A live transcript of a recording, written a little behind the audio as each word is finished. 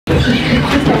So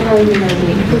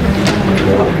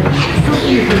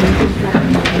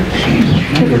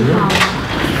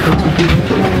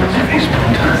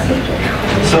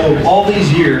all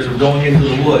these years of going into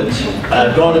the woods,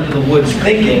 I've gone into the woods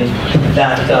thinking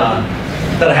that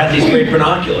that I had these great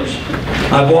binoculars.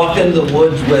 I've walked into the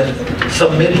woods with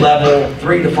some mid-level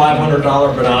 $300 to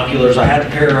 $500 binoculars. I had a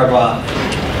pair of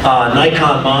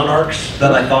Nikon Monarchs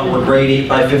that I thought were great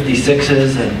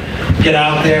 8x56s, and get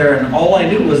out there, and all I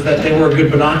knew was that they were a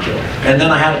good binocular. And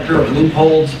then I had a pair of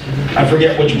Loopholds. I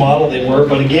forget which model they were,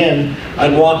 but again,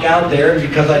 I'd walk out there, and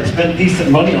because I'd spent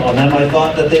decent money on them, I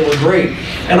thought that they were great.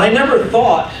 And I never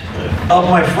thought of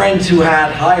my friends who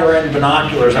had higher end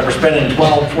binoculars that were spending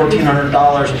 $1,200, $1,400,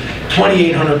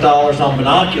 $2,800 on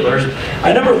binoculars.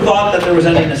 I never thought that there was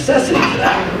any necessity to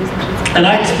that. And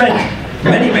I'd spent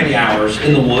many hours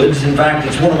in the woods. In fact,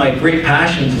 it's one of my great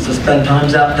passions is to spend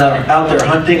times out there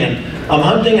hunting, and I'm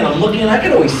hunting and I'm looking, and I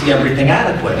can always see everything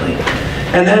adequately.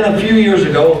 And then a few years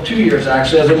ago, 2 years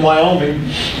actually, I was in Wyoming,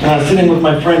 sitting with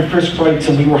my friend Chris Kreitz,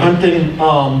 and we were hunting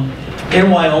in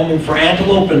Wyoming for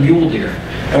antelope and mule deer.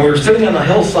 And we were sitting on a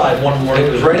hillside one morning.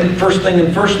 It was right in first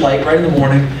light, right in the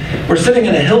morning. We're sitting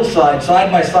in a hillside, side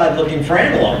by side, looking for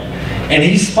antelope. And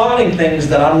he's spotting things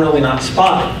that I'm really not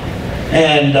spotting.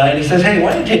 And he says, hey,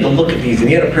 why don't you take a look at these? And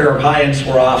he had a pair of high-end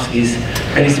Swarovskis.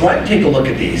 And he said, why don't you take a look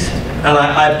at these? And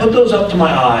I put those up to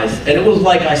my eyes, and it was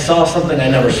like I saw something I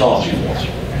never saw before.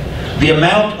 The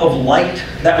amount of light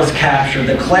that was captured,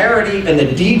 the clarity and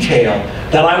the detail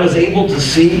that I was able to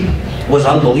see was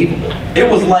unbelievable. It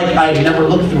was like I'd never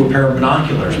looked through a pair of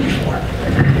binoculars before.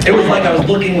 It was like I was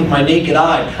looking with my naked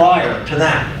eye prior to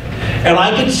that. And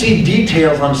I could see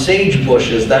details on sage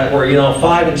bushes that were,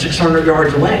 500 and 600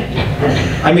 yards away.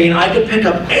 I mean, I could pick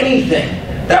up anything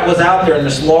that was out there in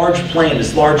this large plain,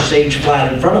 this large sage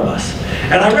flat in front of us.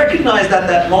 And I recognized at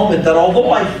that moment that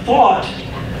although I thought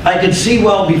I could see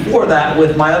well before that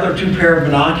with my other 2 pair of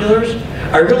binoculars,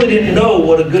 I really didn't know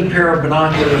what a good pair of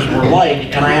binoculars were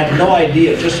like, and I had no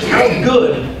idea just how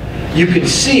good you could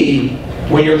see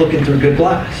when you're looking through good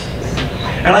glass.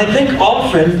 And I think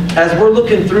often, as we're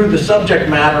looking through the subject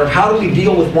matter of how do we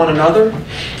deal with one another,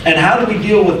 and how do we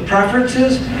deal with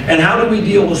preferences, and how do we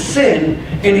deal with sin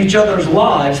in each other's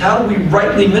lives, how do we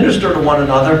rightly minister to one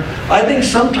another, I think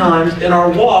sometimes in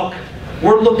our walk,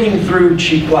 we're looking through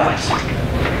cheap glass.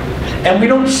 And we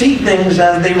don't see things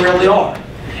as they really are.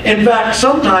 In fact,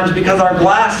 sometimes because our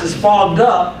glass is fogged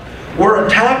up, we're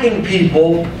attacking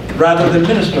people rather than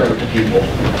ministering to people.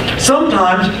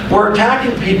 Sometimes we're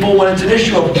attacking people when it's an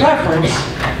issue of preference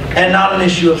and not an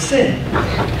issue of sin.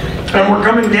 And we're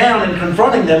coming down and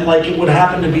confronting them like it would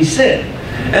happen to be sin.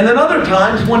 And then other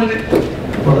times when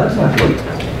well, that's not good.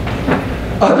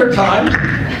 Other times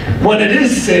when it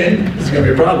is sin, this is going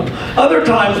to be a problem. Other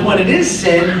times when it is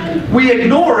sin, we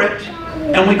ignore it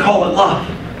and we call it love.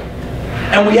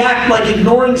 And we act like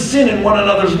ignoring sin in one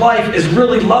another's life is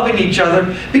really loving each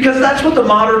other, because that's what the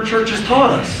modern church has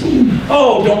taught us.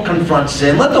 Oh, don't confront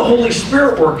sin. Let the Holy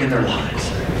Spirit work in their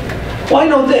lives. Well, I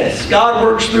know this. God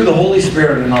works through the Holy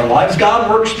Spirit in our lives.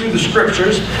 God works through the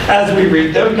Scriptures as we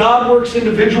read them. God works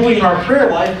individually in our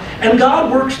prayer life. And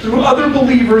God works through other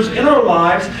believers in our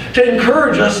lives to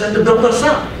encourage us and to build us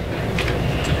up.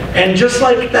 And just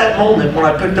like that moment when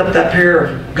I picked up that pair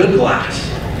of good glass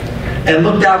and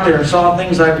looked out there and saw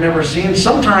things I've never seen,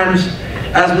 sometimes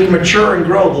as we mature and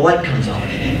grow, the light comes on.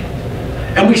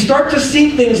 And we start to see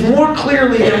things more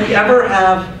clearly than we ever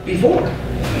have before.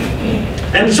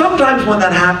 And sometimes when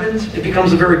that happens, it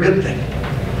becomes a very good thing.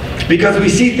 Because we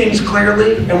see things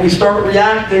clearly and we start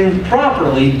reacting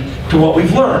properly to what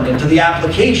we've learned and to the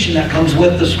application that comes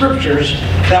with the Scriptures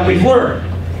that we've learned.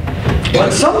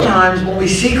 But sometimes when we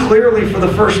see clearly for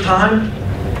the first time,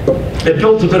 it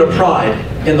builds a bit of pride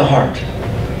in the heart.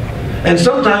 And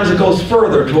sometimes it goes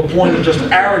further to a point of just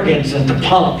arrogance and to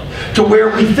pomp, to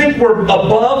where we think we're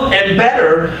above and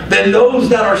better than those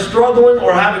that are struggling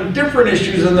or having different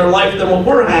issues in their life than what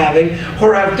we're having,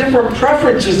 or have different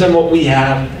preferences than what we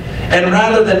have. And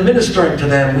rather than ministering to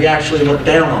them, we actually look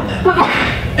down on them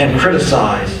and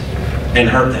criticize and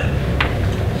hurt them.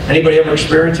 Anybody ever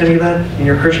experience any of that in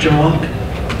your Christian walk?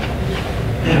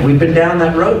 Yeah, we've been down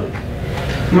that road.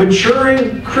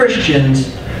 Maturing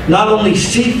Christians not only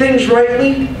see things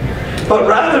rightly, but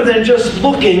rather than just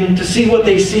looking to see what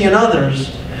they see in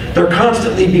others, they're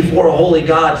constantly before a holy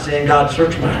God saying, God,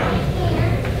 search my heart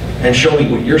and show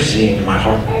me what you're seeing in my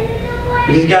heart.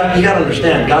 Because you got to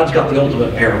understand, God's got the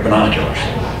ultimate pair of binoculars.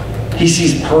 He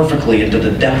sees perfectly into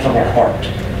the depth of our heart.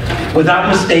 Without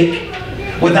mistake,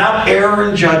 without error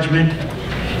in judgment,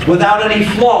 without any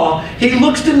flaw. He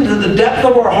looks into the depth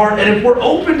of our heart, and if we're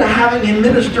open to having Him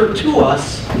minister to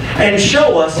us and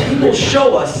show us, He will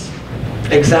show us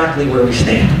exactly where we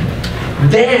stand.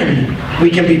 Then we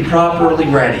can be properly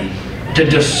ready to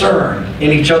discern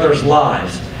in each other's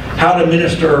lives how to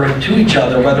minister to each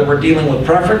other, whether we're dealing with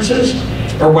preferences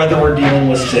or whether we're dealing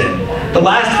with sin. The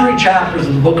last 3 chapters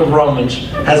of the book of Romans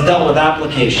has dealt with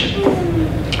application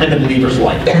in the believer's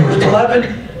life. Verse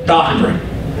 11, doctrine.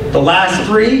 The last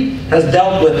 3 has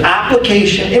dealt with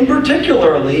application, in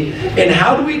particularly in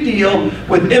how do we deal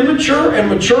with immature and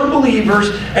mature believers,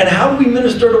 and how do we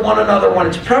minister to one another when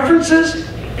it's preferences,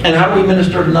 and how do we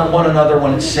minister to one another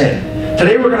when it's sin.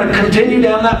 Today we're going to continue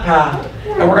down that path,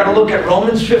 and we're going to look at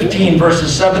Romans 15,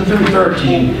 verses 7 through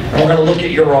 13, and we're going to look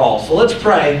at your all. So let's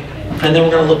pray, and then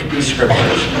we're going to look at these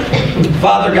scriptures.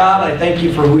 Father God, I thank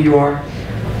you for who you are.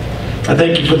 I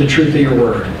thank you for the truth of your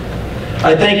word.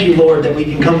 I thank you, Lord, that we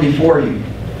can come before you,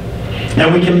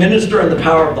 and we can minister in the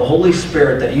power of the Holy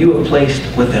Spirit that you have placed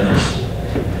within us.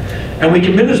 And we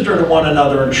can minister to one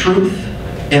another in truth,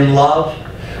 in love,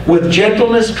 with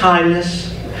gentleness,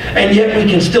 kindness, and yet we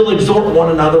can still exhort one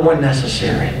another when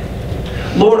necessary.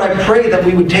 Lord, I pray that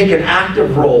we would take an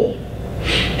active role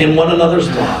in one another's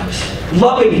lives,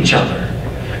 loving each other,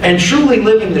 and truly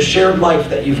living the shared life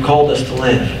that you've called us to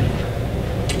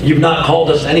live. You've not called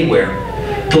us anywhere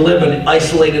to live an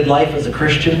isolated life as a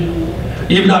Christian.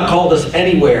 You've not called us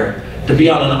anywhere to be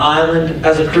on an island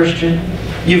as a Christian.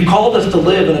 You've called us to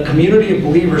live in a community of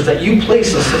believers that you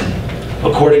place us in,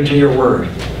 according to your word.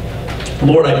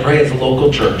 Lord, I pray as a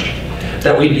local church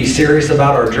that we'd be serious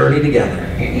about our journey together,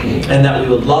 and that we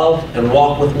would love and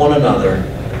walk with one another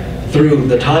through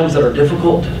the times that are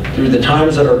difficult, through the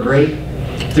times that are great,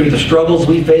 through the struggles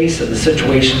we face and the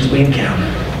situations we encounter.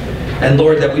 And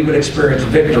Lord, that we would experience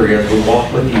victory as we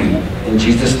walk with you. In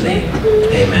Jesus' name,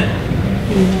 amen.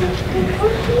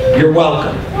 You're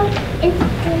welcome.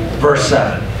 Verse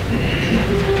 7.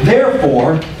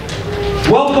 Therefore,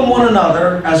 welcome one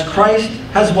another as Christ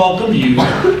has welcomed you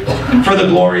for the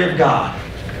glory of God.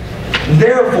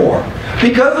 Therefore,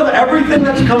 because of everything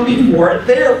that's come before it,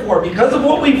 therefore, because of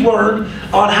what we've learned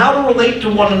on how to relate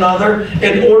to one another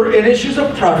in issues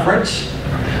of preference,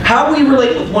 how we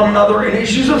relate with one another in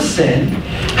issues of sin,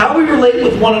 how we relate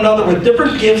with one another with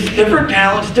different gifts, different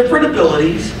talents, different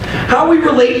abilities, how we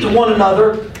relate to one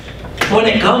another when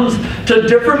it comes to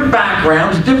different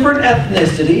backgrounds, different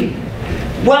ethnicity,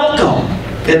 welcome,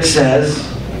 it says,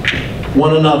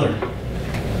 one another.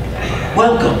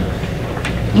 Welcome.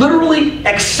 Literally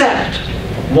accept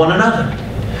one another.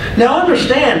 Now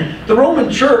understand, the Roman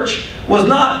church was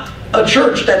not a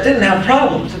church that didn't have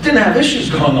problems. It didn't have issues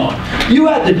going on. You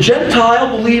had the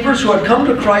Gentile believers who had come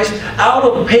to Christ out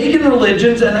of pagan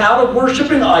religions and out of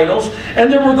worshiping idols. And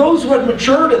there were those who had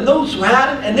matured and those who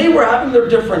hadn't, and they were having their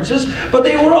differences, but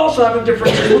they were also having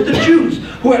differences with the Jews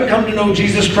who had come to know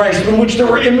Jesus Christ, in which there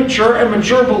were immature and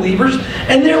mature believers,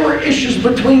 and there were issues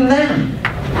between them.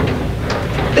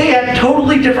 They had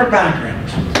totally different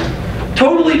backgrounds,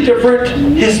 totally different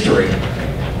history,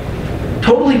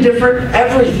 totally different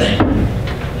everything.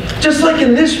 Just like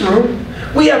in this room,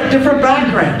 we have different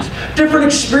backgrounds, different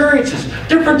experiences,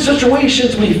 different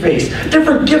situations we face,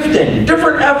 different gifting,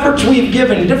 different efforts we've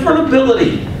given, different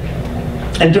ability,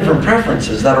 and different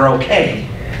preferences that are okay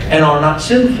and are not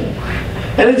sinful.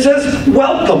 And it says,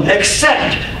 welcome,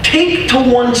 accept, take to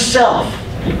oneself.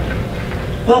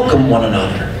 Welcome one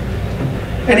another.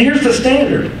 And here's the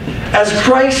standard. As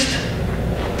Christ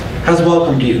has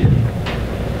welcomed you.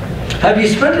 Have you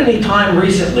spent any time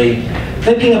recently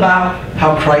thinking about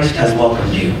how Christ has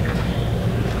welcomed you?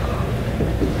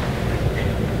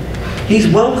 He's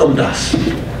welcomed us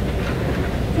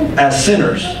as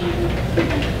sinners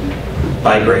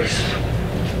by grace.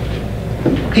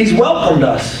 He's welcomed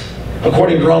us,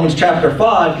 according to Romans chapter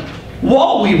 5,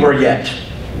 while we were yet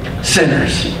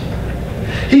sinners.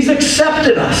 He's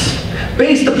accepted us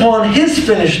based upon His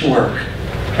finished work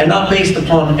and not based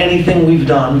upon anything we've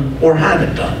done or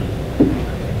haven't done.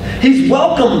 He's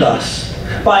welcomed us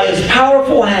by His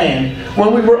powerful hand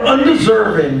when we were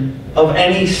undeserving of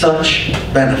any such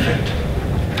benefit.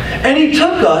 And He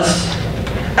took us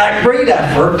at great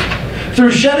effort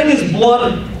through shedding His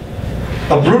blood,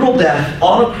 a brutal death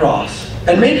on a cross,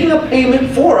 and making a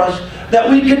payment for us that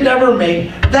we could never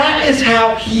make. That is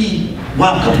how He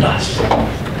welcomed us.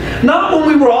 Not when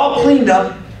we were all cleaned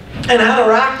up and had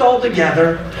our act all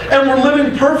together and were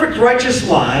living perfect, righteous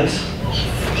lives.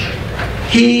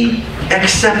 He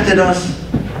accepted us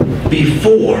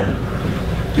before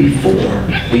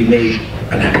we made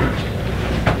an effort.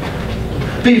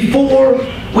 Before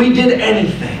we did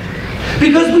anything.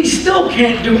 Because we still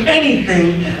can't do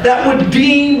anything that would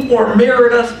deem or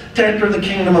merit us to enter the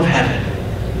kingdom of heaven,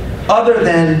 other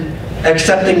than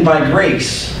accepting by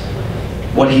grace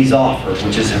what He's offered,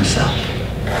 which is Himself.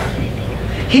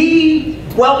 He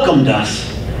welcomed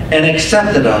us and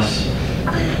accepted us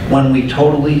when we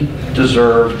totally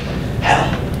deserved hell.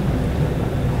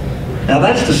 Now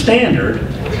that's the standard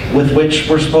with which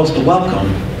we're supposed to welcome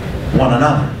one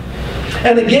another.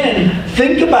 And again,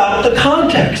 think about the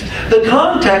context. The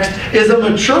context is a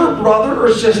mature brother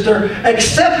or sister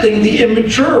accepting the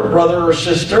immature brother or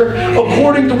sister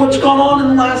according to what's gone on in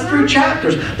the last 3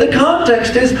 chapters. The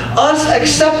context is us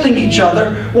accepting each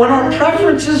other when our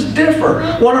preferences differ,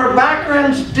 when our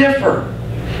backgrounds differ,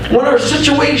 when our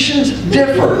situations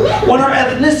differ, when our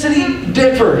ethnicity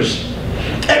differs.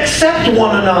 Accept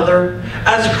one another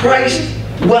as Christ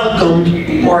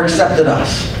welcomed or accepted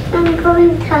us. I'm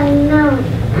going to know.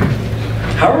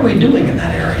 How are we doing in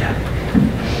that area?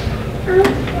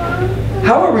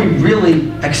 How are we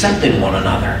really accepting one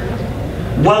another?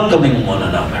 Welcoming one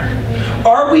another?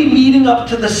 Are we meeting up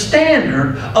to the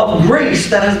standard of grace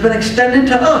that has been extended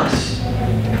to us?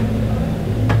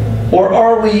 Or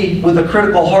are we, with a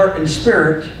critical heart and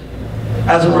spirit,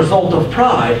 as a result of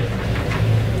pride,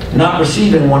 not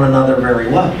receiving one another very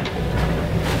well?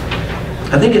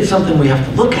 I think it's something we have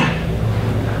to look at.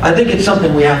 I think it's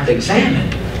something we have to examine.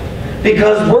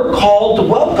 Because we're called to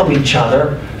welcome each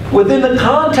other within the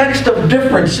context of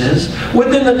differences,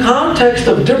 within the context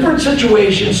of different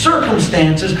situations,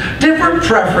 circumstances, different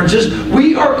preferences.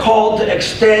 We are called to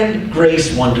extend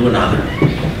grace one to another.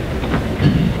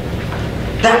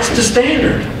 That's the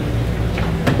standard.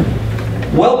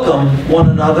 Welcome one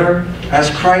another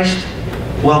as Christ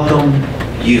welcomed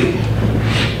you.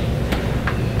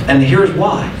 And here's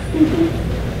why.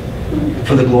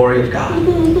 For the glory of God.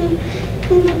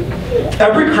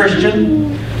 Every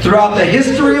Christian throughout the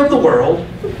history of the world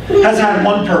has had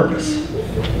one purpose.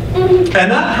 And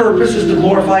that purpose is to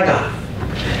glorify God.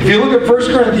 If you look at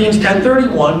 1 Corinthians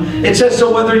 10:31, it says,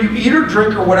 so whether you eat or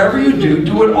drink or whatever you do,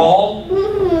 do it all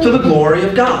to the glory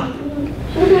of God.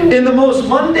 In the most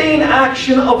mundane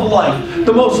action of life,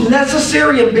 the most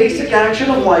necessary and basic action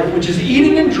of life, which is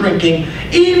eating and drinking,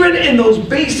 even in those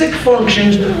basic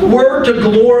functions, we're to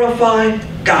glorify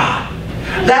God.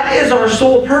 That is our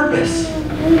sole purpose.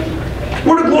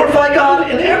 We're to glorify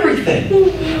God in everything.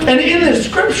 And in this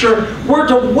scripture, we're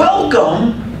to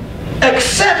welcome,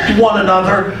 accept one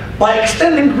another by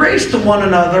extending grace to one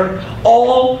another,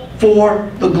 all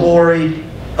for the glory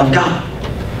of God.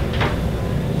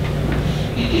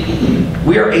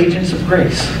 We are agents of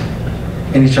grace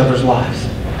in each other's lives.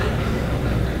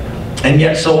 And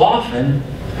yet so often,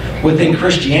 within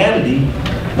Christianity,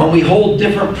 when we hold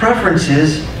different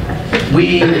preferences,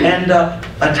 we end up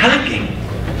attacking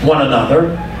one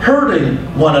another, hurting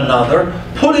one another,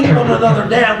 putting one another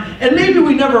down, and maybe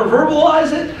we never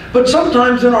verbalize it, but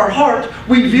sometimes in our heart,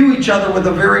 we view each other with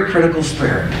a very critical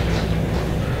spirit.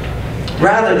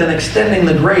 Rather than extending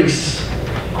the grace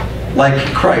like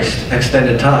Christ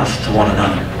extended to us, to one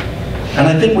another. And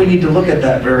I think we need to look at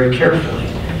that very carefully.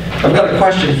 I've got a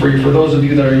question for you, for those of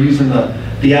you that are using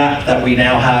the app that we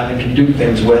now have and can do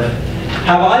things with.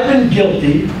 Have I been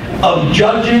guilty of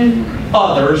judging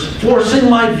others, forcing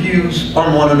my views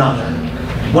on one another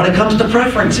when it comes to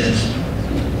preferences?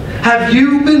 Have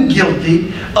you been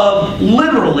guilty of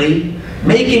literally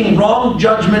making wrong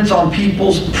judgments on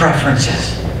people's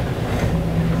preferences?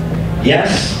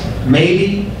 Yes?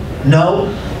 Maybe? No?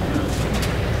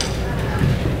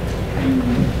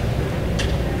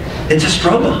 It's a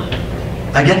struggle.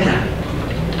 I get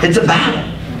that. It's a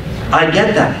battle. I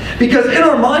get that. Because in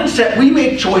our mindset, we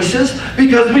make choices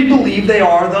because we believe they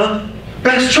are the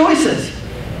best choices.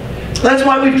 That's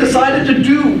why we've decided to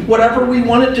do whatever we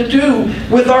wanted to do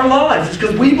with our lives. It's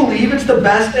because we believe it's the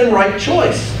best and right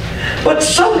choice. But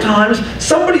sometimes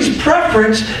somebody's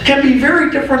preference can be very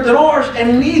different than ours,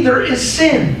 and neither is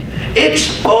sin.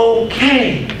 It's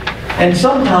okay. And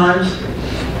sometimes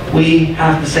we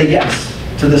have to say yes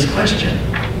to this question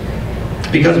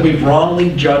because we've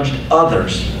wrongly judged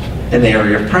others in the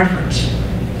area of preference.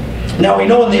 Now we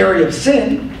know in the area of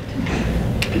sin,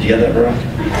 did you get that, bro?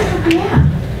 Yeah.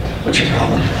 What's your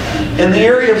problem? In the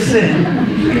area of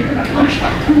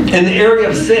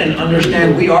sin,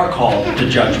 understand we are called to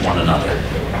judge one another.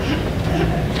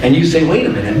 And you say, wait a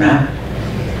minute, Matt.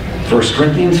 1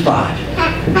 Corinthians 5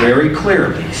 very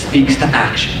clearly speaks to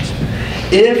actions.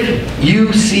 If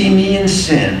you see me in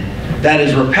sin that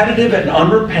is repetitive and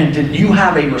unrepentant, you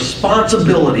have a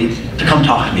responsibility to come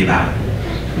talk to me about it.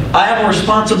 I have a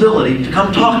responsibility to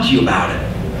come talk to you about it.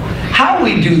 How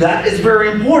we do that is very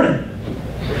important.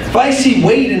 If I see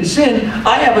Wade in sin,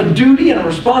 I have a duty and a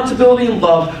responsibility and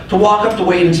love to walk up to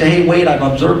Wade and say, hey, Wade, I've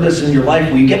observed this in your life.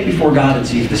 Will you get before God and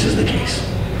see if this is the case?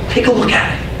 Take a look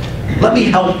at it. Let me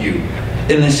help you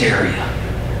in this area.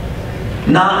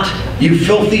 Not, you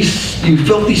filthy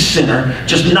sinner,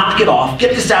 just knock it off.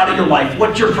 Get this out of your life.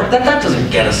 What's your that doesn't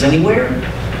get us anywhere.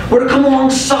 We're to come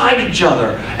alongside each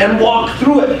other and walk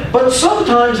through it. But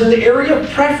sometimes in the area of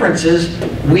preferences,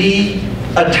 we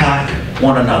attack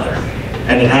one another.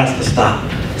 And it has to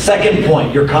stop. Second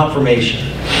point, your confirmation.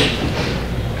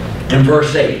 In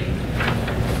verse 8.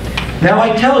 Now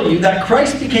I tell you that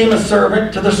Christ became a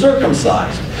servant to the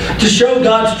circumcised, to show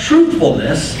God's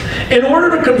truthfulness, in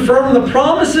order to confirm the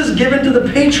promises given to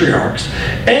the patriarchs,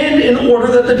 and in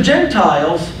order that the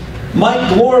Gentiles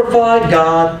might glorify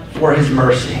God for his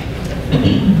mercy.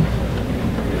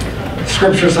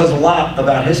 Scripture says a lot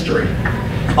about history.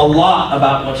 A lot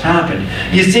about what's happened.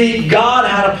 You see, God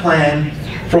had a plan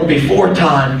from before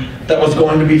time that was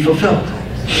going to be fulfilled.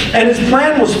 And his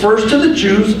plan was first to the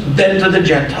Jews, then to the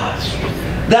Gentiles.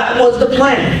 That was the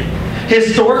plan.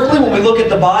 Historically, when we look at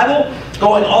the Bible,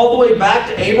 going all the way back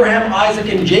to Abraham,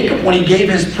 Isaac, and Jacob, when he gave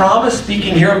his promise,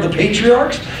 speaking here of the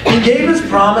patriarchs, he gave his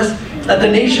promise that the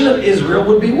nation of Israel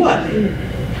would be what?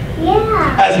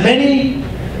 Yeah. As many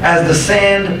as the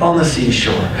sand on the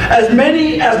seashore, as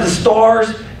many as the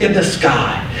stars in the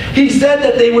sky. He said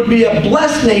that they would be a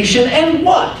blessed nation, and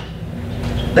what?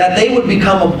 That they would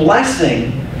become a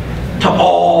blessing to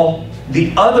all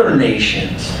the other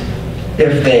nations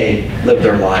if they live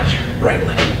their lives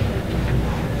rightly.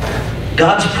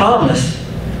 God's promise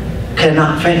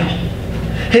cannot fail.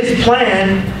 His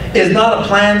plan is not a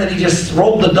plan that he just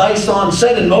rolled the dice on,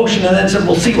 set in motion, and then said,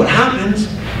 we'll see what happens.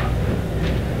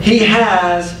 He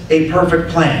has a perfect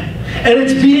plan. And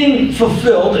it's being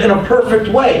fulfilled in a perfect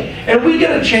way. And we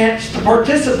get a chance to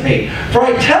participate. For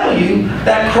I tell you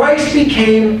that Christ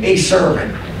became a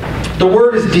servant. The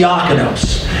word is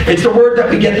diakonos. It's the word that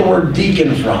we get the word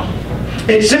deacon from.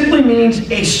 It simply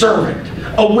means a servant,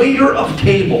 a waiter of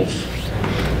tables.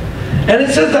 And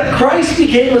it says that Christ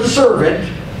became a servant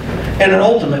in an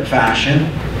ultimate fashion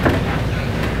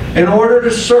in order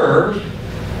to serve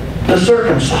the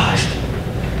circumcised,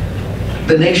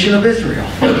 the nation of Israel.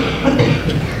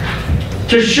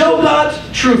 To show God's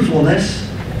truthfulness,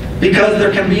 because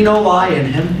there can be no lie in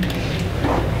him,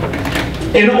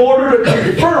 in order to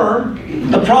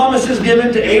confirm the promises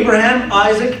given to Abraham,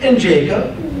 Isaac, and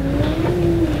Jacob,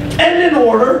 and in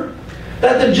order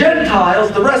that the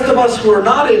Gentiles, the rest of us who are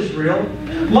not Israel,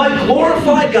 might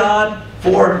glorify God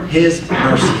for his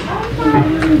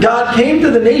mercy. God came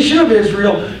to the nation of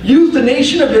Israel, used the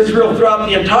nation of Israel throughout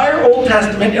the entire Old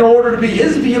Testament in order to be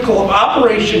his vehicle of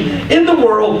operation in the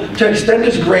world to extend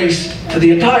his grace to the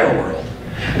entire world.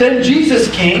 Then Jesus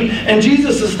came and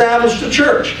Jesus established a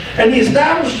church. And he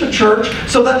established a church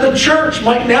so that the church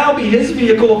might now be his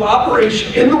vehicle of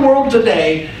operation in the world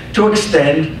today to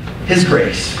extend his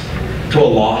grace to a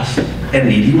lost and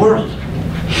needy world.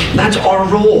 That's our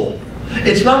role.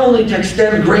 It's not only to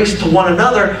extend grace to one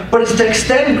another, but it's to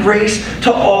extend grace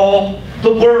to all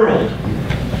the world,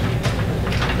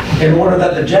 in order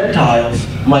that the Gentiles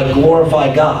might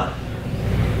glorify God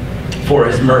for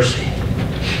his mercy.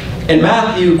 In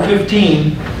Matthew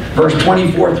 15, verse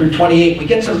 24 through 28, we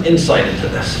get some insight into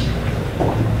this.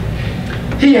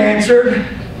 He answered,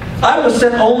 I was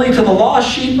sent only to the lost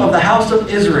sheep of the house of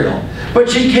Israel. But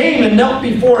she came and knelt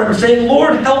before him, saying,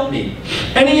 Lord, help me.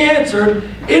 And he answered,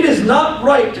 it is not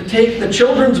right to take the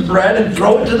children's bread and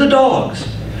throw it to the dogs.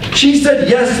 She said,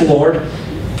 yes, Lord.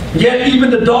 Yet even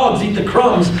the dogs eat the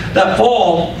crumbs that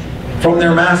fall from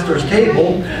their master's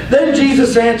table. Then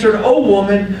Jesus answered, O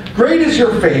woman, great is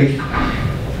your faith.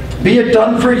 Be it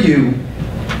done for you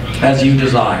as you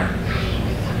desire.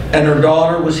 And her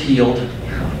daughter was healed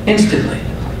instantly.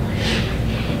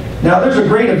 Now there's a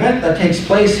great event that takes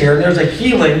place here, and there's a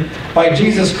healing by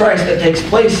Jesus Christ that takes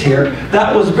place here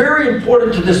that was very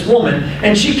important to this woman,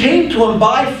 and she came to him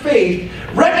by faith,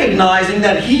 recognizing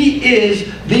that he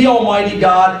is the Almighty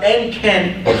God and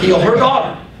can heal her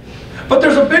daughter. But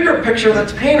there's a bigger picture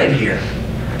that's painted here.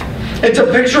 It's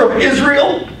a picture of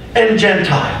Israel and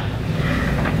Gentile.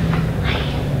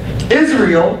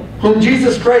 Israel, whom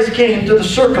Jesus Christ came to the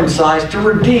circumcised to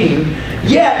redeem,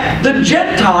 yet the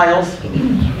Gentiles,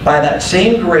 by that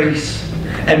same grace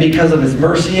and because of his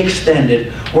mercy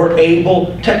extended, were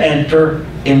able to enter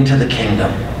into the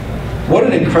kingdom. What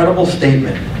an incredible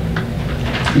statement.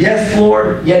 Yes,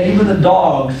 Lord, yet even the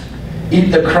dogs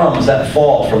eat the crumbs that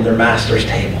fall from their master's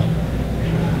table.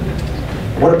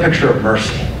 What a picture of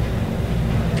mercy.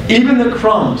 Even the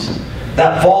crumbs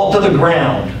that fall to the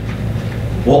ground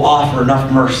will offer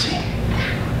enough mercy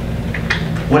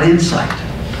What insight.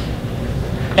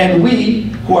 And we,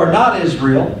 who are not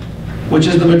Israel, which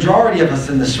is the majority of us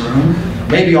in this room,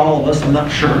 maybe all of us, I'm not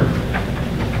sure,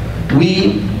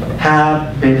 we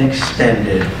have been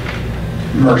extended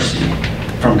mercy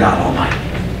from God Almighty.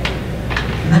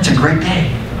 And that's a great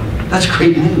day. That's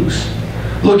great news.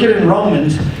 Look at it in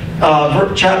Romans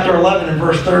chapter 11 and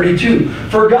verse 32.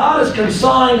 For God has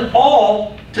consigned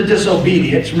all to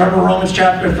disobedience. Remember Romans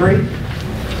chapter 3?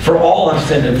 For all have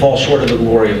sinned and fall short of the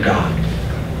glory of God.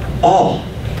 All.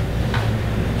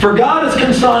 For God has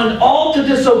consigned all to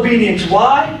disobedience.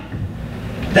 Why?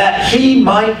 That He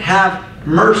might have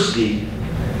mercy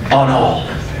on all.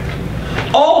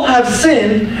 All have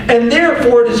sinned, and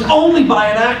therefore it is only by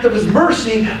an act of His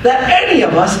mercy that any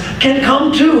of us can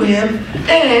come to Him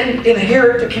and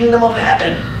inherit the kingdom of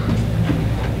heaven.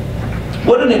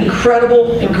 What an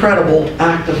incredible, incredible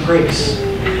act of grace.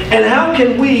 And how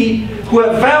can we, who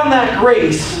have found that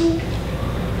grace,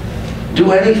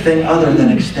 do anything other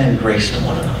than extend grace to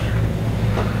one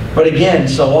another? But again,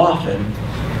 so often,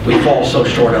 we fall so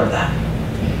short of that.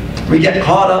 We get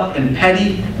caught up in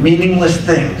petty, meaningless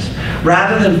things,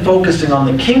 rather than focusing on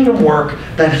the kingdom work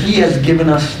that He has given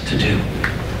us to do.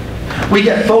 We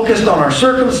get focused on our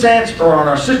circumstance, or on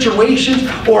our situations,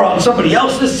 or on somebody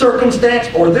else's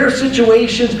circumstance, or their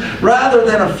situations, rather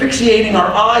than asphyxiating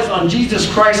our eyes on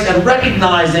Jesus Christ and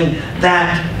recognizing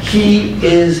that He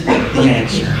is the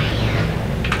answer.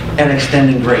 And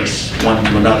extending grace one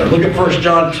to another. Look at 1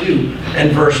 John 2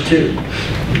 and verse 2.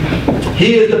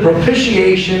 He is the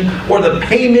propitiation, or the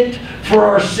payment for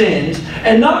our sins,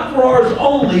 and not for ours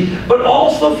only, but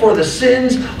also for the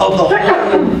sins of the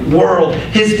whole world.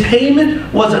 His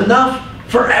payment was enough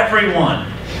for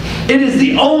everyone. It is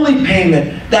the only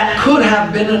payment that could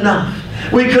have been enough.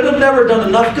 We could have never done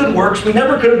enough good works. We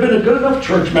never could have been a good enough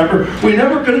church member. We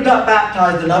never could have got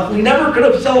baptized enough. We never could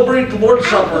have celebrated the Lord's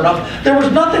Supper enough. There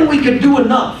was nothing we could do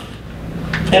enough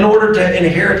in order to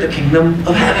inherit the kingdom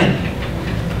of heaven.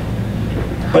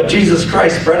 But Jesus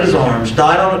Christ spread His arms,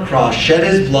 died on a cross, shed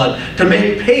His blood to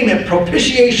make payment,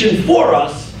 propitiation for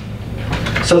us,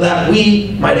 so that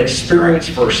we might experience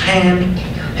firsthand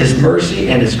His mercy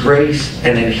and His grace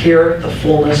and inherit the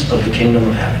fullness of the kingdom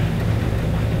of heaven.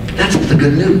 That's the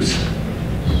good news.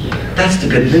 That's the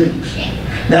good news.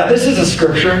 Now, this is a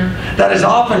scripture that is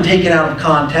often taken out of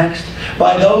context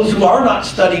by those who are not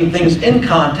studying things in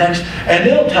context, and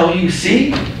they'll tell you,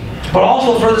 see, but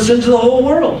also for the sins of the whole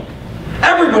world.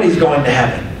 Everybody's going to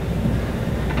heaven.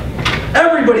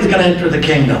 Everybody's going to enter the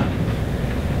kingdom.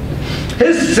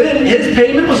 His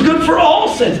payment was good for all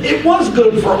sins. It was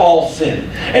good for all sin.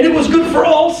 And it was good for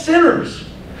all sinners.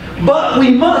 But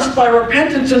we must, by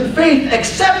repentance and faith,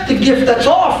 accept the gift that's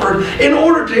offered in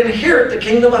order to inherit the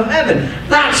kingdom of heaven.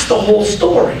 That's the whole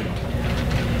story.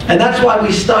 And that's why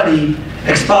we study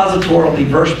expositorily,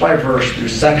 verse by verse, through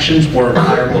sections or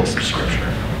entire books of Scripture,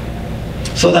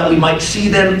 so that we might see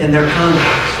them in their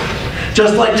context.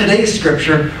 Just like today's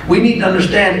Scripture, we need to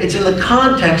understand it's in the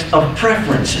context of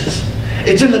preferences.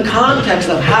 It's in the context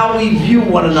of how we view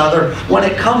one another when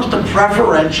it comes to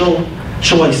preferential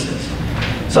choices.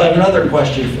 So I have another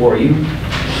question for you.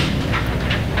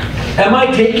 Am I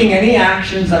taking any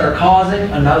actions that are causing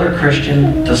another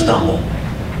Christian to stumble?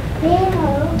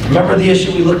 Remember the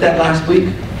issue we looked at last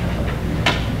week?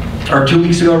 Or 2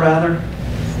 weeks ago, rather?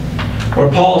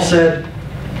 Where Paul said,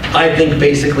 I think,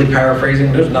 basically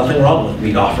paraphrasing, there's nothing wrong with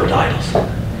meat offered to idols.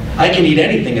 I can eat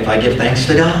anything if I give thanks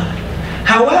to God.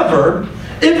 However,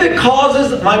 if it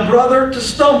causes my brother to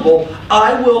stumble,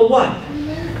 I will what?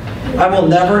 I will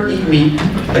never eat meat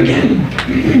again.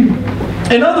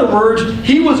 In other words,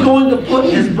 he was going to put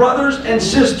his brothers and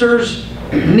sisters'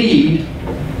 need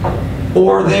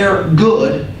or their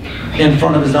good in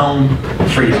front of his own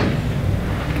freedom.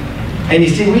 And you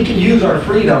see, we can use our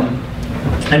freedom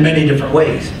in many different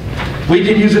ways. We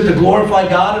can use it to glorify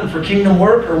God and for kingdom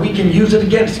work, or we can use it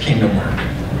against kingdom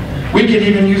work. We can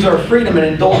even use our freedom and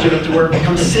indulge in it to where it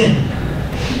becomes sin.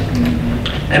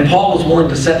 And Paul was willing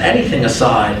to set anything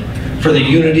aside for the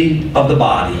unity of the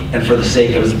body and for the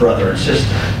sake of his brother and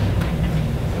sister.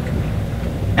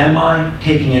 Am I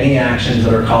taking any actions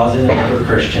that are causing another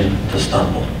Christian to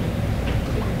stumble?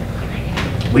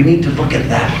 We need to look at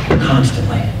that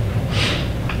constantly.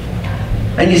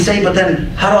 And you say, but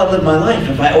then how do I live my life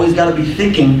if I always got to be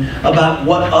thinking about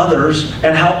what others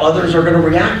and how others are going to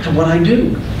react to what I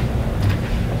do?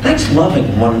 That's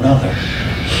loving one another.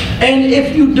 And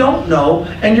if you don't know,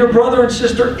 and your brother and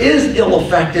sister is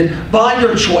ill-affected by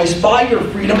your choice, by your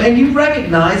freedom, and you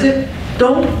recognize it,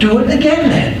 don't do it again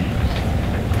then.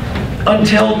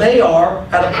 Until they are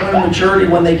at a point of maturity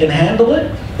when they can handle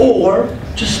it, or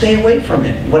just stay away from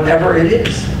it, whatever it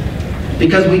is.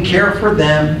 Because we care for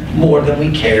them more than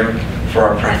we care for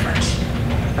our preference.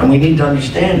 And we need to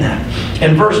understand that.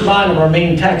 In verse 9 of our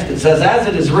main text, it says, as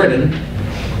it is written,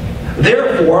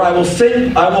 therefore I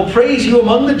will praise you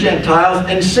among the Gentiles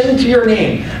and sing to your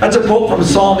name. That's a quote from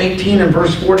Psalm 18 and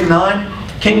verse 49.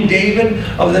 King David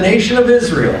of the nation of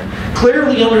Israel,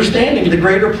 clearly understanding the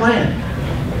greater plan.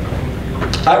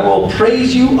 I will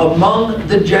praise you among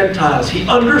the Gentiles. He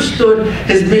understood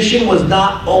his mission was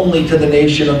not only to the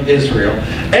nation of Israel.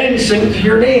 And sing to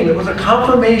your name. It was a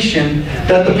confirmation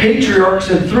that the patriarchs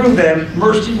and through them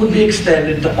mercy would be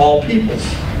extended to all peoples.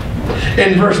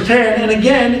 In verse 10, and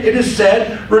again it is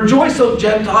said, rejoice, O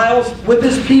Gentiles, with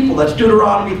his people. That's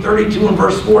Deuteronomy 32 and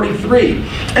verse 43.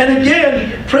 And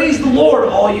again, praise the Lord,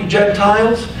 all you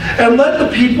Gentiles, and let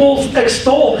the peoples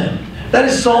extol him. That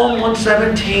is Psalm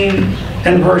 117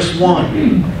 and verse 1.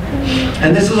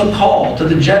 And this is a call to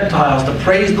the Gentiles to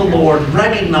praise the Lord,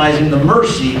 recognizing the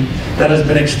mercy that has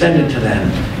been extended to them.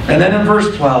 And then in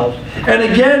verse 12, and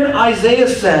again Isaiah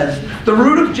says, the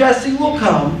root of Jesse will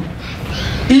come,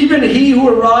 even he who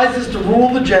arises to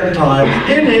rule the Gentiles.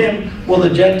 In him will the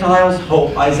Gentiles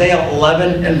hope. Isaiah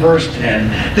 11 and verse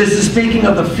 10. This is speaking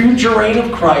of the future reign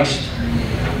of Christ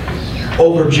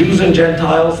over Jews and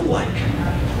Gentiles alike.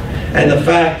 And the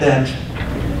fact that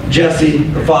Jesse,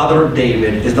 the father of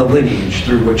David, is the lineage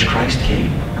through which Christ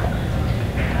came.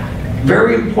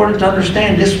 Very important to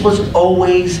understand, this was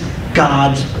always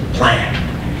God's plan.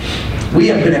 We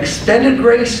have been extended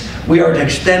grace. We are to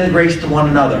extend grace to one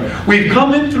another. We've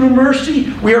come in through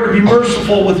mercy. We are to be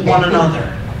merciful with one another.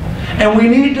 And we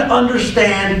need to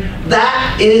understand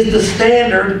that is the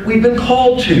standard we've been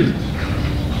called to.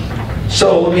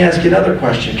 So let me ask you another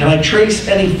question. Can I trace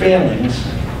any failings,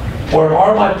 or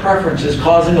are my preferences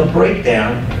causing a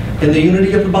breakdown in the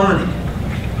unity of the body?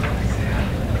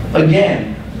 Again,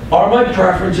 are my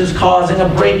preferences causing a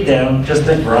breakdown? Just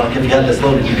think, Veronica, if you had this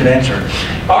loaded, you could answer.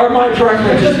 Are my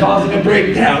preferences causing a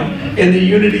breakdown in the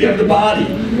unity of the body?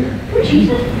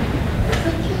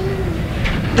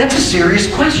 That's a serious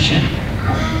question.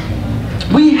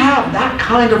 We have that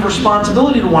kind of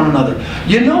responsibility to one another.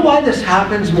 You know why this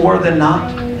happens more than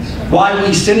not? Why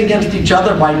we sin against each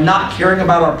other by not caring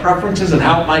about our preferences and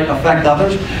how it might affect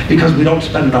others? Because we don't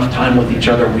spend enough time with each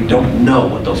other. We don't know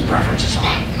what those preferences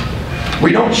are.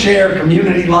 We don't share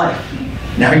community life.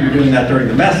 Now you're doing that during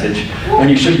the message when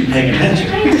you should be paying attention.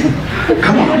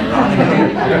 Come on,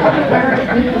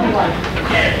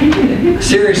 Veronica.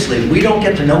 Seriously, we don't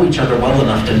get to know each other well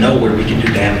enough to know where we can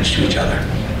do damage to each other.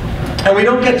 And we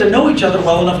don't get to know each other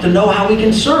well enough to know how we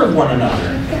can serve one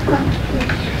another.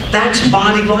 That's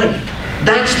body life.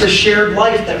 That's the shared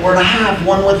life that we're to have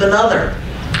one with another.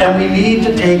 And we need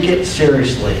to take it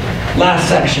seriously. Last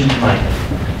section tonight.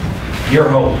 Your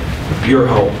hope. Your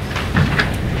hope.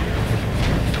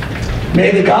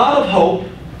 May the God of hope,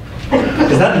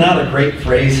 is that not a great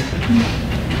phrase?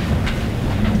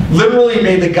 Literally,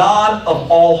 may the God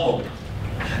of all hope,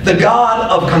 the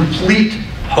God of complete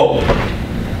hope,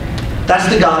 that's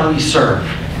the God we serve.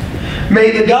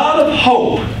 May the God of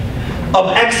hope,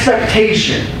 of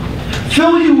expectation,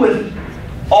 fill you with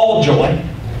all joy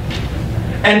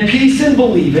and peace in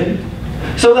believing,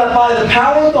 so that by the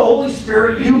power of the Holy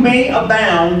Spirit you may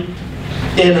abound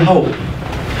in hope.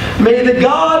 May the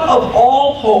God of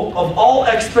all hope, of all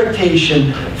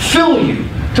expectation, fill you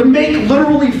to make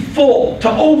literally full, to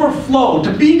overflow,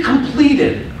 to be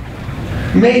completed.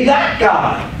 May that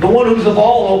God, the one who's of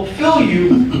all hope, fill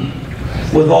you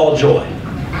with all joy.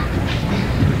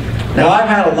 Now, I've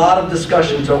had a lot of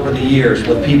discussions over the years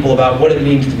with people about what it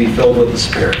means to be filled with the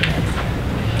Spirit.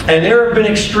 And there have been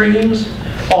extremes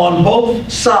on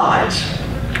both sides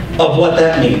of what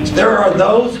that means. There are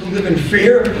those who live in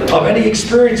fear of any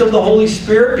experience of the Holy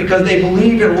Spirit because they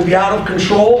believe it will be out of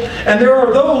control. And there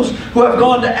are those who have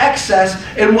gone to excess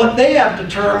in what they have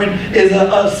determined is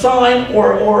a sign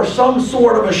or some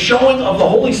sort of a showing of the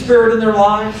Holy Spirit in their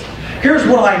lives. Here's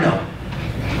what I know.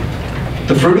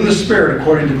 The fruit of the Spirit,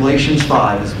 according to Galatians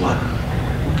 5, is what?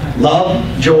 Love,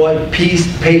 joy, peace,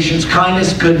 patience,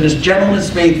 kindness, goodness, gentleness,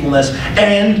 faithfulness,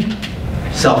 and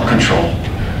self-control.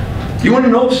 You want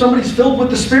to know if somebody's filled with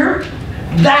the Spirit?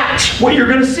 That's what you're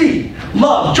going to see.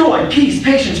 Love, joy, peace,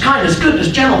 patience, kindness,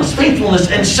 goodness, gentleness, faithfulness,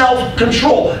 and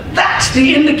self-control. That's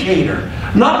the indicator.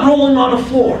 Not rolling on a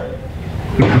floor.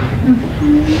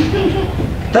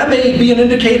 That may be an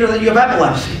indicator that you have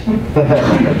epilepsy.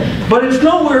 But it's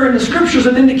nowhere in the Scriptures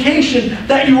an indication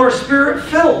that you are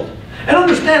Spirit-filled. And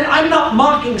understand, I'm not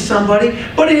mocking somebody,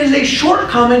 but it is a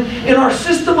shortcoming in our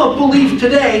system of belief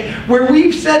today where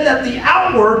we've said that the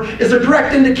outward is a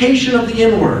direct indication of the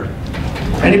inward.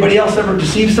 Anybody else ever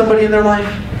deceive somebody in their life?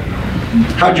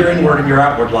 How'd your inward and your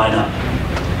outward line up?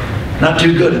 Not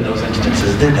too good in those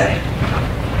instances, did they?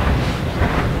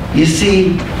 You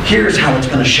see, here's how it's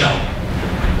going to show.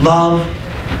 Love,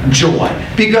 joy.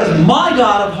 Because my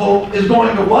God of hope is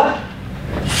going to what?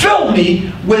 Fill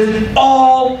me with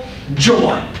all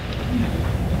joy.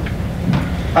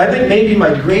 I think maybe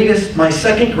my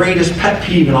second greatest pet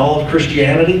peeve in all of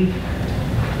Christianity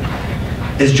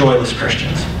is joyless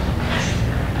Christians.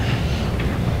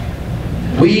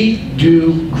 We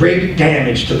do great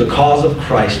damage to the cause of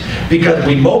Christ because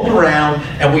we mope around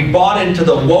and we bought into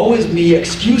the woe is me,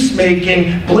 excuse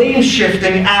making, blame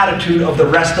shifting attitude of the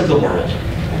rest of the world.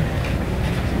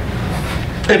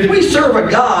 If we serve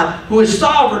a God who is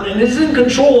sovereign and is in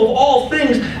control of all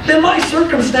things, then my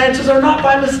circumstances are not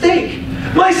by mistake.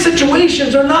 My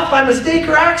situations are not by mistake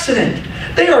or accident.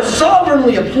 They are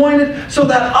sovereignly appointed so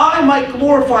that I might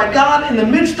glorify God in the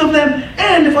midst of them.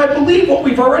 And if I believe what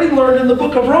we've already learned in the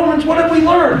book of Romans, what have we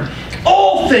learned?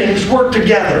 All things work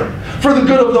together for the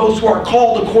good of those who are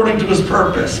called according to His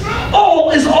purpose.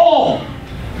 All is all.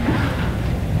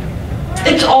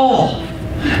 It's all.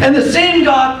 And the same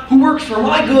God who works for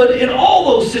my good in all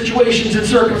those situations and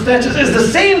circumstances is the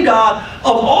same God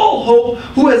of all hope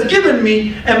who has given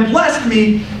me and blessed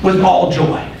me with all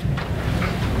joy.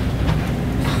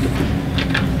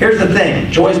 Here's the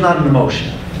thing. Joy is not an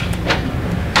emotion.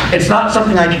 It's not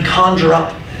something I can conjure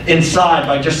up inside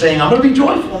by just saying, I'm going to be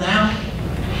joyful now.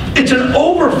 It's an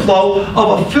overflow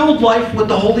of a filled life with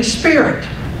the Holy Spirit.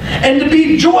 And to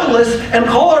be joyless and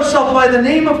call ourselves by the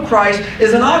name of Christ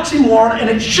is an oxymoron, and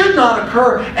it should not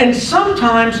occur, and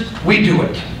sometimes we do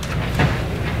it.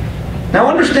 Now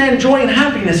understand, joy and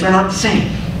happiness are not the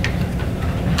same.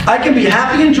 I can be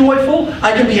happy and joyful,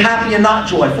 I can be happy and not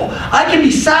joyful. I can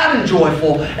be sad and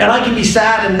joyful, and I can be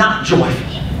sad and not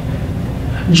joyful.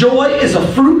 Joy is a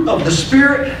fruit of the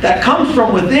Spirit that comes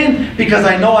from within because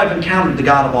I know I've encountered the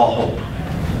God of all hope.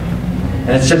 And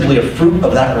it's simply a fruit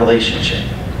of that relationship.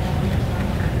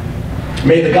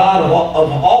 May the God of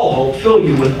all hope fill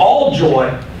you with all joy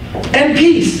and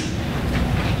peace.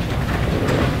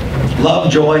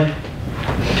 Love, joy,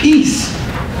 peace.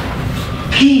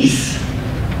 Peace.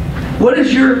 What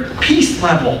is your peace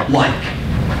level like?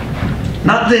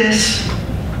 Not this,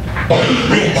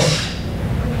 this.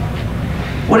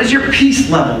 What is your peace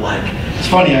level like? It's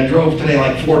funny, I drove today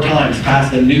like 4 times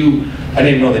past a new, I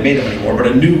didn't even know they made them anymore, but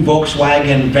a new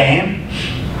Volkswagen van.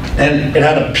 And it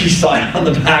had a peace sign on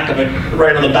the back of it,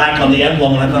 right on the back on the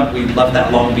emblem, and I thought we'd left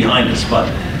that long behind us, but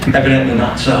evidently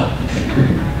not so.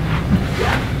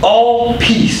 All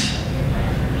peace.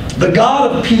 The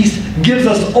God of peace gives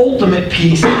us ultimate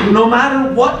peace no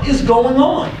matter what is going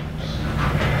on.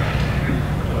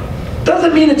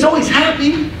 Doesn't mean it's always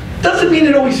happy. Doesn't mean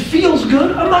it always feels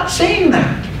good. I'm not saying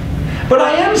that. But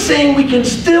I am saying we can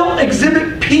still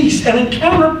exhibit peace and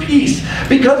encounter peace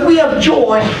because we have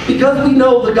joy, because we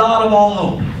know the God of all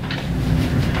hope.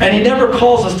 And He never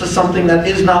calls us to something that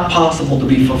is not possible to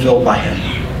be fulfilled by Him.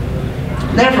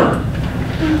 Never.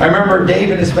 I remember Dave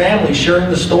and his family sharing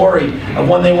the story of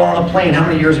when they were on a plane. How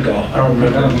many years ago? I don't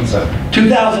remember. 2007.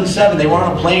 2007, they were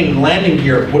on a plane and landing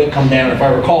gear wouldn't come down, if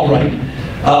I recall right.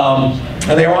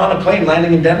 And they were on a plane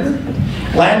landing in Denver.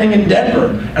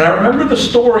 And I remember the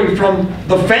story from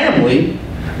the family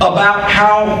about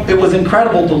how it was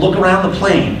incredible to look around the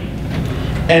plane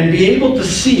and be able to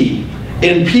see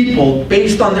in people,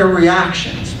 based on their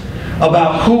reactions,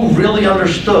 about who really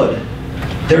understood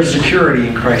their security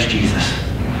in Christ Jesus.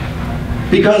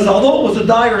 Because although it was a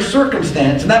dire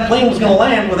circumstance, and that plane was going to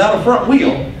land without a front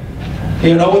wheel,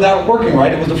 you know, without it working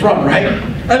right, it was the front, right?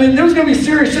 I mean, there was going to be a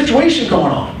serious situation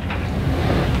going on.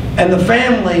 And the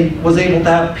family was able to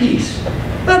have peace.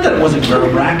 Not that it wasn't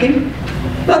nerve-wracking,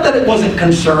 not that it wasn't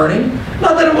concerning,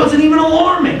 not that it wasn't even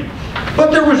alarming,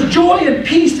 but there was joy and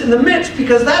peace in the midst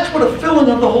because that's what a filling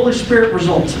of the Holy Spirit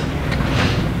results in.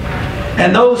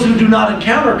 And those who do not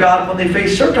encounter God when they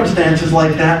face circumstances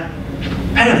like that,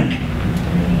 panic.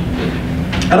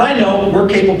 And I know we're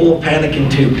capable of panicking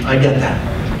too. I get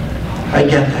that. I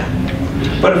get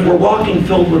that. But if we're walking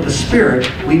filled with the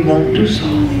Spirit, we won't do so.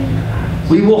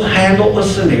 We will handle a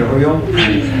scenario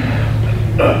right.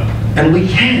 And we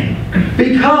can.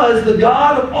 Because the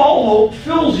God of all hope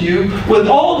fills you with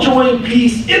all joy and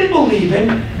peace in believing,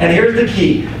 and here's the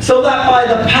key, so that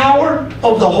by the power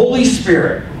of the Holy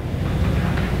Spirit,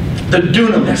 the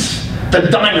dunamis, the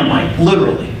dynamite,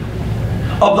 literally,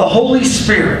 of the Holy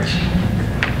Spirit,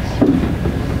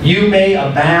 you may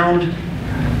abound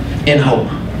in hope.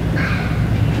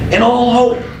 In all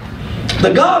hope.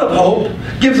 The God of hope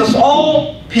gives us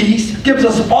all peace, gives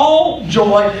us all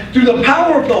joy through the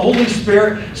power of the Holy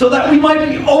Spirit so that we might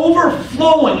be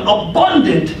overflowing,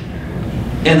 abundant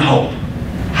in hope.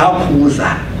 How cool is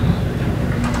that?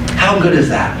 How good is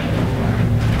that?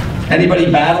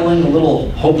 Anybody battling a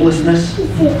little hopelessness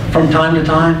from time to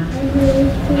time?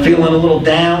 Feeling a little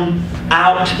down,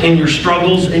 out in your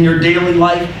struggles, in your daily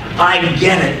life? I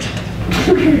get it.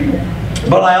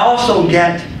 But I also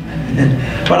get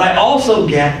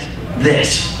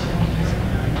this.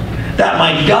 That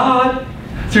my God,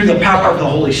 through the power of the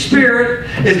Holy Spirit,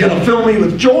 is going to fill me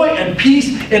with joy and peace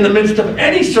in the midst of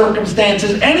any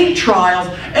circumstances, any trials,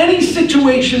 any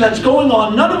situation that's going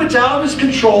on. None of it's out of His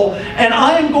control. And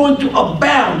I am going to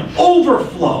abound,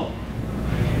 overflow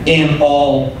in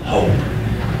all hope.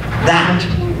 That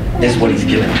is what He's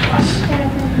given to us.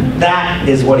 That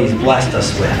is what He's blessed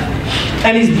us with.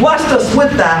 And He's blessed us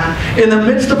with that in the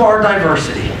midst of our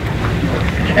diversity.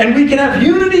 And we can have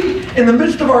unity in the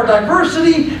midst of our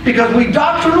diversity because we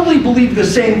doctrinally believe the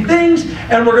same things,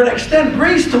 and we're going to extend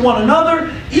grace to one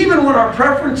another even when our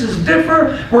preferences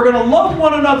differ. We're going to love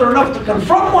one another enough to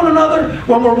confront one another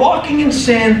when we're walking in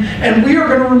sin, and we are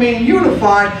going to remain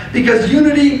unified because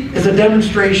unity is a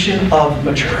demonstration of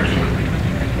maturity.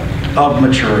 I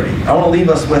want to leave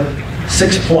us with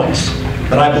 6 points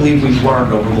that I believe we've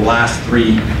learned over the last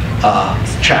 3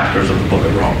 chapters of the book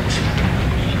of Romans.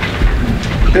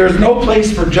 There is no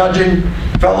place for judging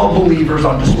fellow believers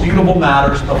on disputable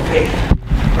matters of faith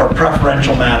or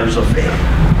preferential matters of faith.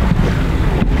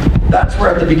 That's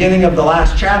where at the beginning of the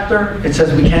last chapter it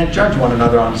says we can't judge one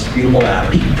another on disputable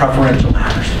matters, preferential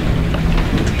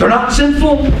matters. They're not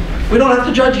sinful. We don't have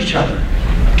to judge each other.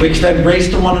 We extend grace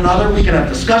to one another. We can have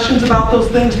discussions about those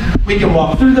things. We can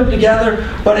walk through them together.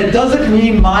 But it doesn't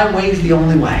mean my way is the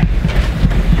only way.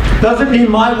 Doesn't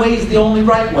mean my way is the only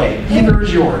right way. Either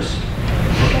is yours.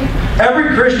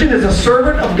 Every Christian is a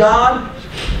servant of God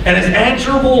and is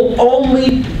answerable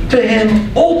only to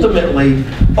Him ultimately,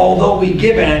 although we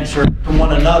give answer to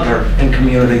one another in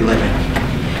community living.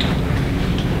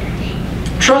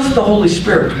 Trust the Holy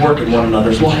Spirit to work in one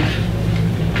another's life.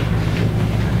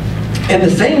 In the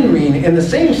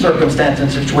same circumstance and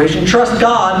situation, trust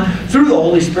God through the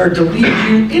Holy Spirit to lead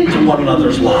you into one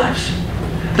another's lives,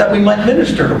 that we might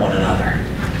minister to one another.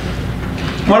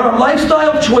 When our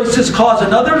lifestyle choices cause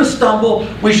another to stumble,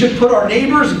 we should put our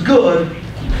neighbor's good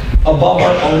above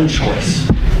our own choice.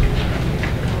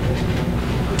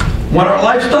 When our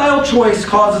lifestyle choice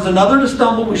causes another to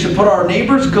stumble, we should put our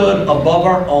neighbor's good above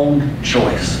our own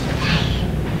choice.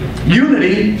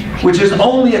 Unity, which is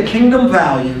only a kingdom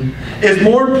value, is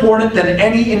more important than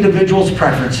any individual's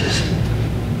preferences.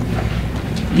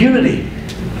 Unity.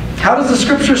 How does the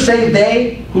Scripture say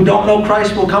they who don't know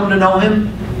Christ will come to know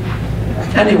Him?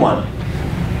 Anyone.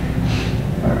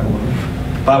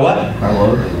 By what? Our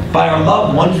love. By our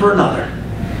love one for another.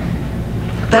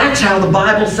 That's how the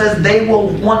Bible says they will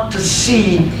want to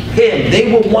see Him.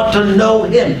 They will want to know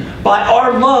Him. By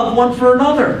our love one for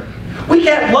another. We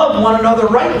can't love one another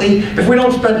rightly if we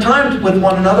don't spend time with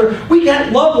one another. We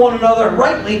can't love one another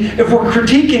rightly if we're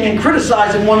critiquing and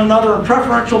criticizing one another in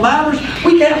preferential matters.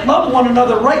 We can't love one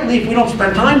another rightly if we don't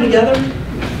spend time together.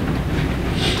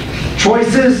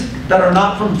 Choices that are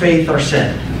not from faith are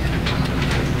sin.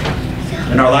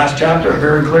 In our last chapter, it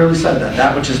very clearly said that.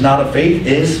 That which is not of faith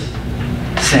is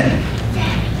sin.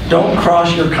 Don't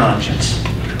cross your conscience.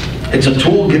 It's a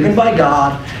tool given by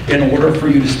God in order for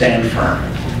you to stand firm.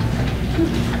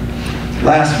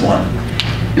 Last one.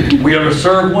 We are to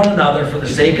serve one another for the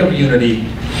sake of unity,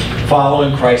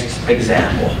 following Christ's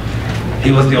example.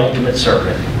 He was the ultimate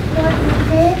servant.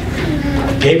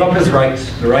 Gave up His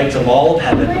rights, the rights of all of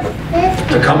heaven,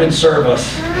 to come and serve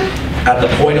us at the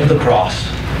point of the cross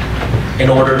in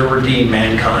order to redeem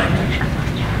mankind.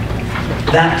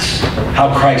 That's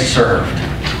how Christ served.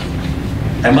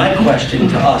 And my question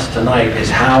to us tonight is,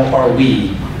 how are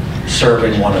we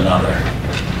serving one another?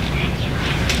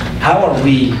 How are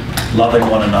we loving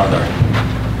one another?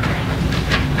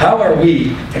 How are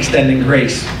we extending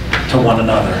grace to one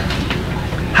another?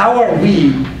 How are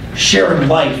we sharing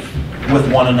life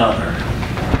with one another?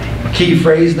 Key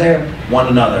phrase there, one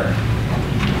another.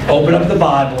 Open up the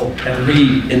Bible and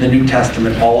read in the New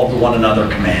Testament all of the one another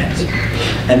commands.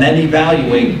 And then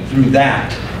evaluate through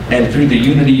that and through the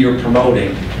unity you're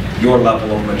promoting your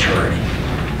level of maturity.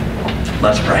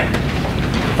 Let's pray.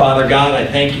 Father God, I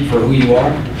thank You for who You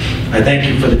are. I thank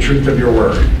You for the truth of Your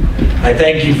word. I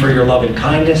thank You for Your loving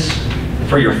kindness,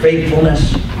 for Your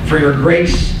faithfulness, for Your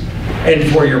grace, and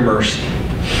for Your mercy.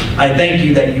 I thank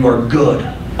You that You are good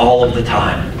all of the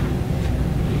time,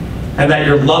 and that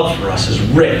Your love for us is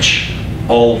rich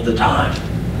all of the time.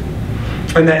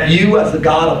 And that you, as the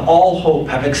God of all hope,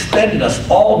 have extended us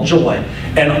all joy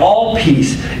and all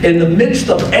peace in the midst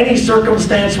of any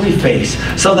circumstance we face,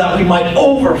 so that we might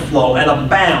overflow and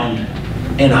abound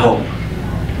in hope,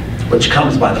 which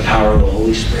comes by the power of the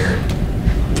Holy Spirit.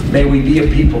 May we be a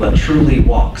people that truly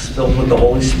walks filled with the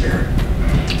Holy Spirit,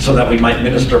 so that we might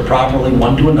minister properly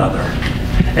one to another,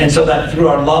 and so that through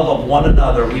our love of one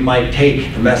another we might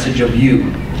take the message of you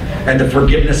and the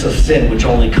forgiveness of sin, which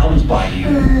only comes by you,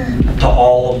 to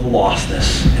all of the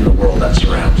lostness in the world that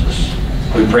surrounds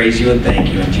us. We praise you and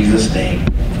thank you in Jesus' name.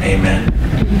 Amen.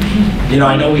 You know,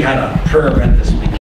 I know we had a prayer event this